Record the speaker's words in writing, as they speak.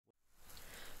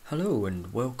Hello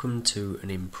and welcome to an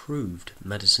improved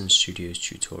Madison Studios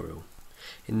tutorial.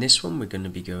 In this one we're going to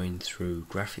be going through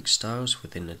graphic styles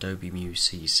within Adobe Muse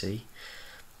CC.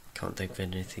 Can't think of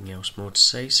anything else more to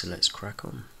say, so let's crack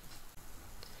on.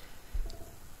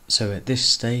 So at this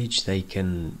stage they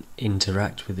can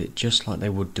interact with it just like they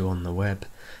would do on the web.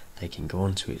 They can go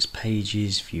onto its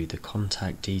pages, view the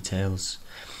contact details,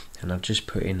 and I've just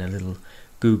put in a little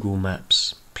Google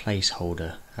Maps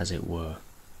placeholder, as it were.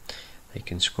 They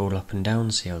can scroll up and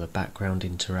down, see how the background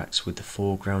interacts with the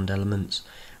foreground elements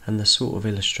and the sort of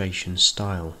illustration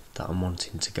style that I'm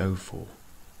wanting to go for.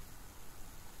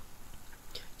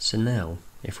 So now,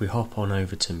 if we hop on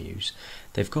over to Muse,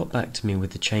 they've got back to me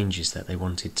with the changes that they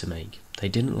wanted to make. They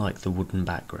didn't like the wooden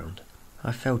background.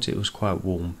 I felt it was quite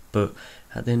warm, but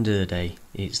at the end of the day,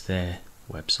 it's their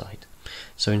website.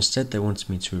 So instead they wanted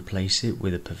me to replace it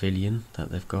with a pavilion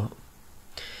that they've got.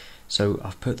 So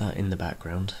I've put that in the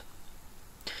background.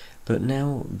 But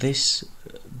now this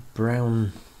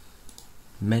brown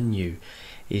menu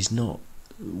is not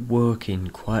working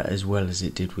quite as well as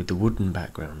it did with the wooden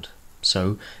background.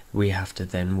 So we have to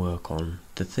then work on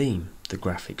the theme, the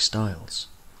graphic styles.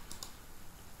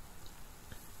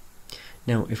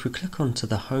 Now if we click onto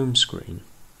the home screen,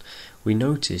 we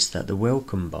notice that the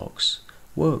welcome box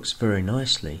works very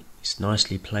nicely. It's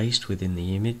nicely placed within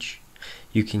the image.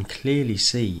 You can clearly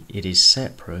see it is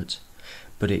separate,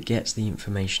 but it gets the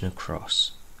information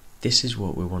across. This is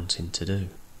what we're wanting to do.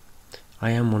 I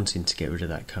am wanting to get rid of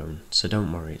that cone, so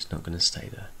don't worry, it's not going to stay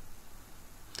there.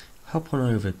 Hop on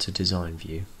over to Design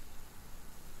View,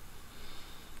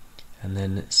 and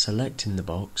then selecting the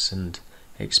box and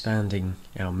expanding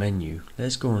our menu,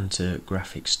 let's go on to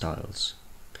Graphic Styles.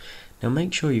 Now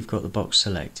make sure you've got the box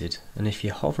selected, and if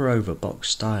you hover over Box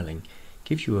Styling, it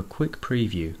gives you a quick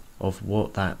preview of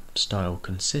what that style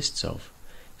consists of.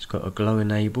 It's got a glow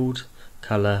enabled,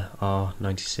 colour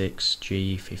R96,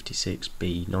 G56,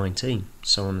 B19,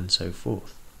 so on and so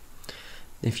forth.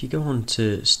 If you go on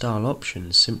to style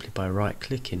options simply by right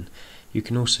clicking, you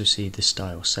can also see the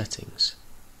style settings.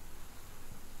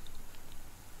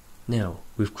 Now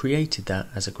we've created that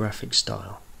as a graphic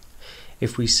style.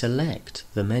 If we select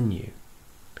the menu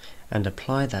and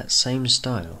apply that same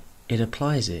style, it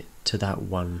applies it to that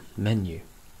one menu.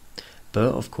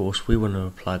 But of course we want to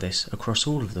apply this across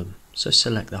all of them, so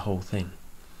select the whole thing.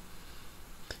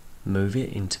 Move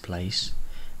it into place,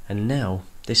 and now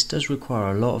this does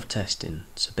require a lot of testing,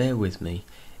 so bear with me.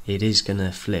 It is going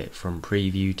to flip from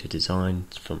preview to design,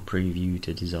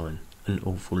 an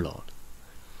awful lot.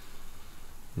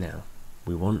 Now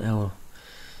we want our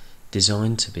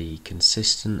design to be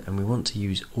consistent, and we want to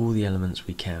use all the elements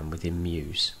we can within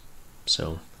Muse.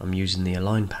 So I'm using the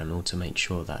Align panel to make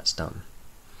sure that's done.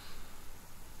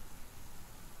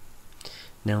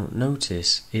 Now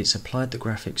notice it's applied the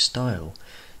graphic style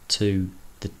to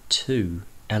the two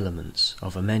elements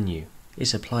of a menu.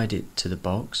 It's applied it to the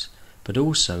box, but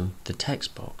also the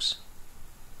text box.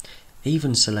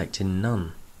 Even selecting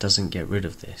none doesn't get rid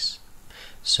of this.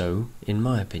 So, in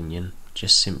my opinion,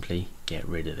 just simply get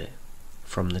rid of it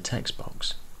from the text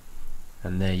box.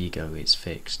 And there you go, it's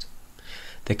fixed.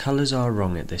 The colours are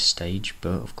wrong at this stage,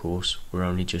 but of course we're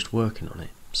only just working on it,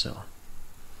 so.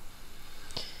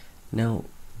 Now,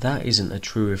 that isn't a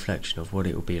true reflection of what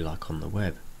it will be like on the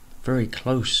web. Very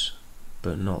close,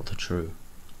 but not the true.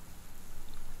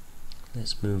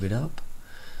 Let's move it up,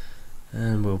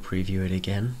 and we'll preview it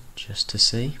again, just to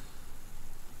see.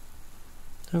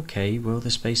 Okay, well the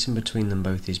spacing between them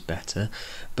both is better,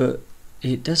 but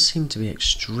it does seem to be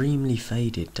extremely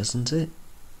faded, doesn't it?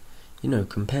 You know,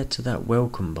 compared to that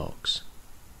welcome box.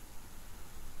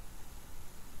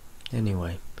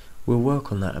 Anyway, we'll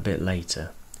work on that a bit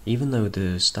later, even though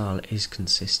the style is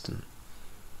consistent.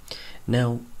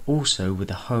 Now, also with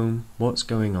the home, what's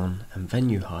going on, and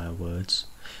venue hire words,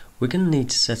 we're going to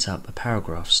need to set up a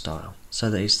paragraph style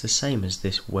so that it's the same as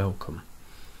this welcome.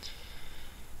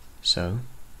 So,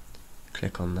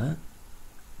 click on that.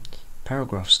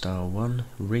 Paragraph style 1,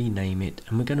 rename it,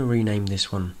 and we're going to rename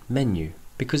this one menu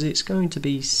because it's going to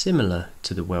be similar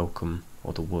to the welcome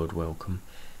or the word welcome,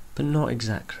 but not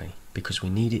exactly, because we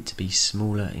need it to be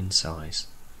smaller in size.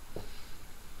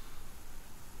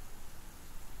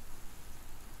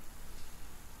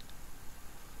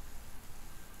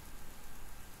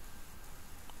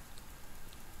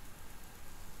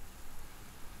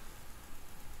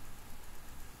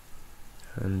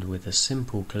 And with a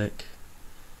simple click,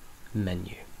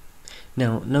 menu.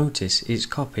 Now notice it's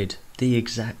copied the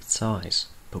exact size,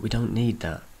 but we don't need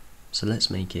that, so let's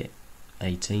make it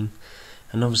 18,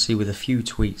 and obviously with a few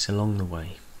tweaks along the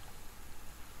way.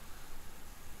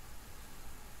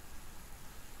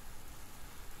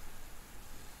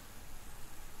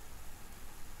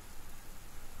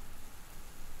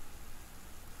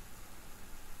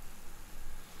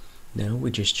 Now we're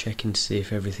just checking to see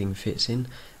if everything fits in.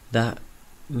 That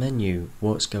menu,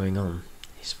 what's going on?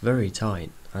 It's very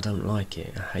tight. I don't like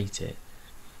it. I hate it.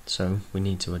 So we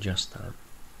need to adjust that.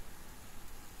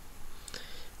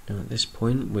 Now at this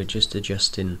point we're just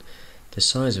adjusting the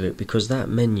size of it, because that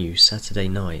menu, Saturday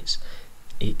nights,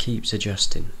 it keeps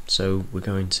adjusting. So we're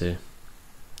going to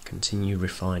continue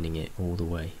refining it all the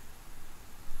way.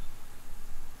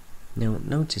 Now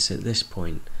notice at this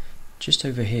point, just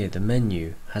over here the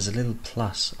menu has a little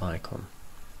plus icon.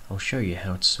 I'll show you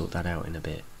how to sort that out in a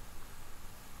bit.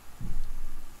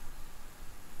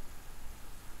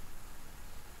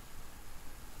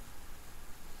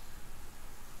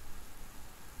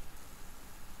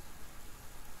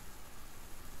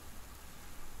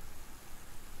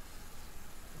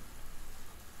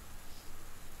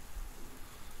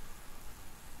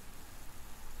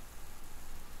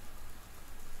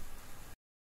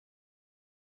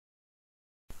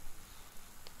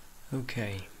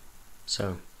 Okay,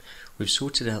 so we've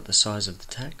sorted out the size of the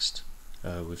text,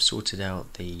 we've sorted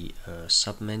out the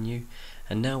sub-menu,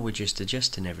 and now we're just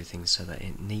adjusting everything so that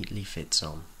it neatly fits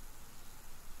on.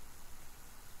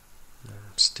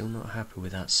 I'm still not happy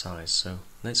with that size, so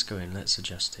let's go in, let's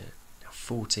adjust it. Now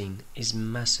 14 is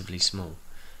massively small,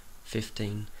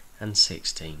 15 and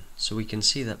 16, so we can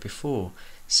see that before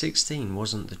 16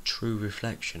 wasn't the true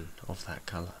reflection of that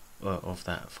colour, of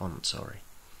that font, sorry.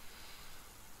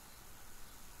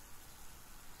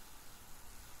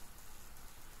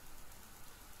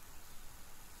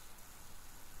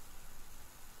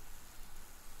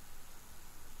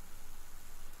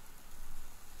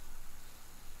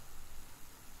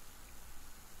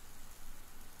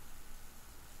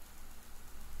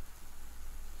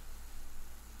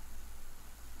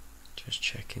 Just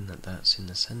checking that that's in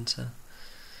the center.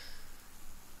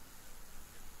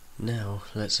 Now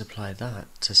let's apply that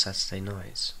to Saturday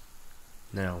nights.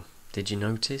 Now, did you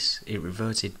notice it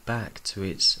reverted back to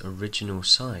its original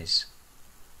size?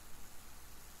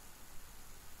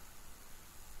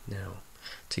 Now,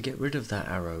 to get rid of that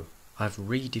arrow, I've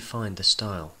redefined the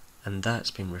style, and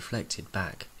that's been reflected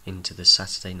back into the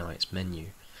Saturday nights menu,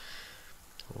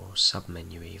 or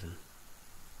sub-menu even.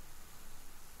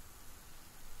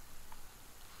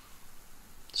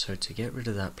 So to get rid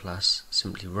of that plus,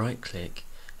 simply right click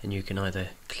and you can either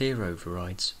clear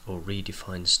overrides or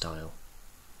redefine style.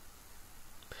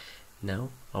 Now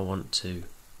I want to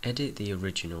edit the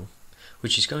original,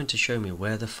 which is going to show me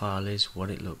where the file is, what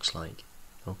it looks like.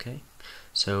 Okay,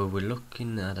 so we're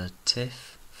looking at a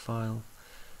TIFF file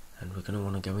and we're going to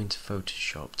want to go into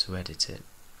Photoshop to edit it,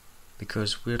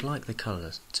 because we'd like the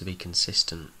colour to be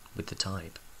consistent with the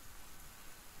type.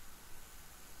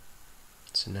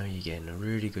 So now you're getting a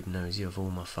really good nosy of all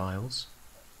my files.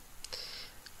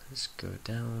 Let's go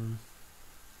down.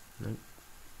 Nope.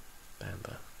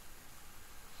 Bamba.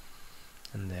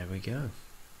 And there we go.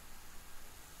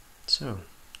 So,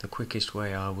 the quickest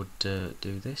way I would do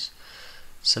this,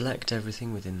 select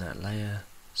everything within that layer,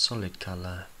 solid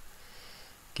colour,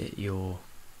 get your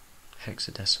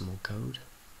hexadecimal code.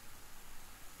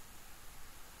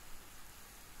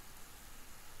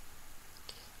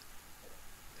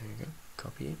 There you go.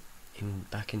 Copy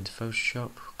it back into Photoshop,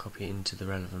 copy it into the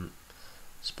relevant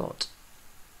spot.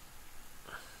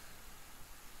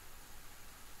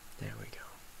 There we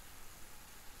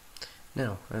go.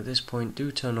 Now at this point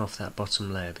do turn off that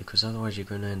bottom layer, because otherwise you're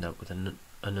going to end up with an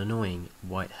annoying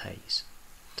white haze.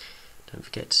 Don't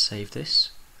forget to save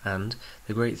this, and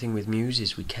the great thing with Muse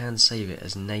is we can save it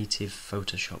as native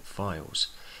Photoshop files.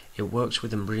 It works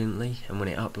with them brilliantly, and when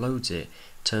it uploads it,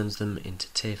 turns them into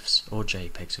TIFFs or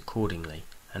JPEGs accordingly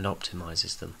and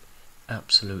optimizes them.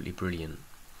 Absolutely brilliant.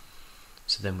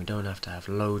 So then we don't have to have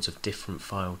loads of different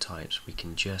file types, we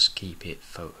can just keep it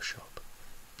Photoshop.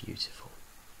 Beautiful.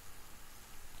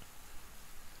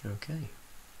 Okay.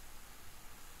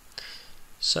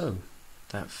 So,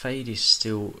 that fade is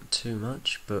still too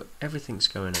much, but everything's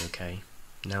going okay.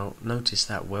 Now notice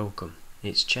that welcome.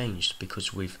 It's changed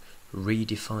because we've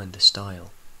redefined the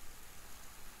style.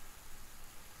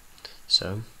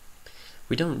 So,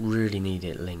 we don't really need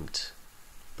it linked,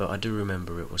 but I do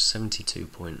remember it was 72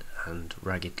 point and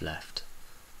ragged left.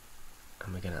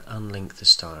 And we're going to unlink the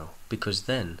style, because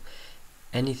then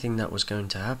anything that was going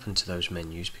to happen to those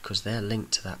menus, because they're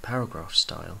linked to that paragraph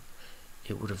style,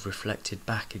 it would have reflected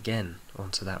back again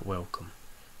onto that welcome.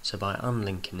 So by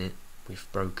unlinking it, we've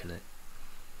broken it.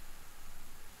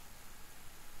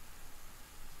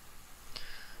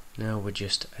 Now we're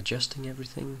just adjusting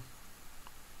everything,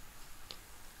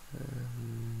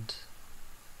 and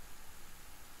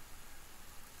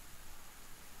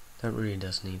that really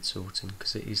does need sorting,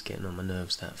 because it is getting on my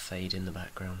nerves, that fade in the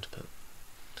background, but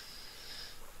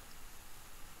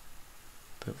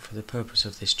but for the purpose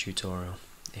of this tutorial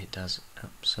it does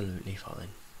absolutely fine.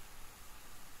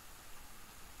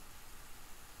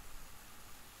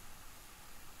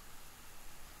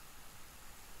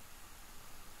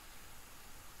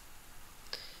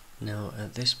 Now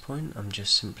at this point I'm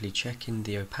just simply checking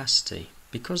the opacity,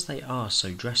 because they are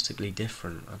so drastically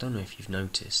different. I don't know if you've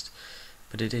noticed,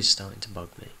 but it is starting to bug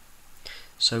me.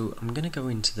 So I'm going to go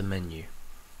into the menu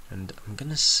and I'm going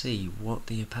to see what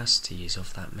the opacity is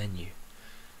of that menu.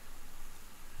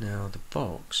 Now the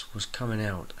box was coming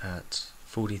out at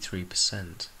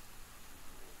 43%.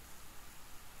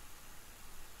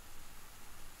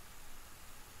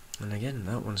 And again,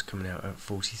 that one's coming out at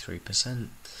 43%.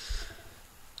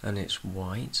 And it's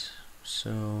white, so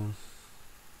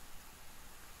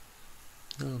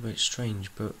a little bit strange,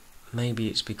 but maybe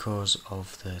it's because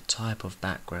of the type of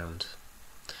background.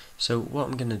 So what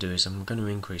I'm going to do is I'm going to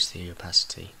increase the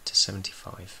opacity to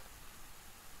 75.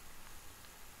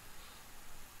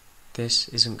 This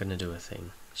isn't going to do a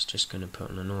thing, it's just going to put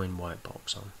an annoying white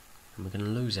box on, and we're going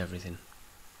to lose everything,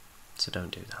 so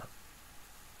don't do that.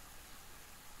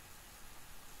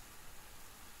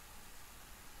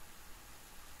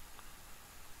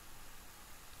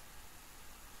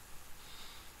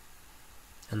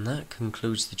 And that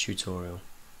concludes the tutorial.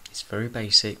 It's very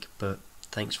basic, but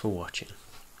thanks for watching.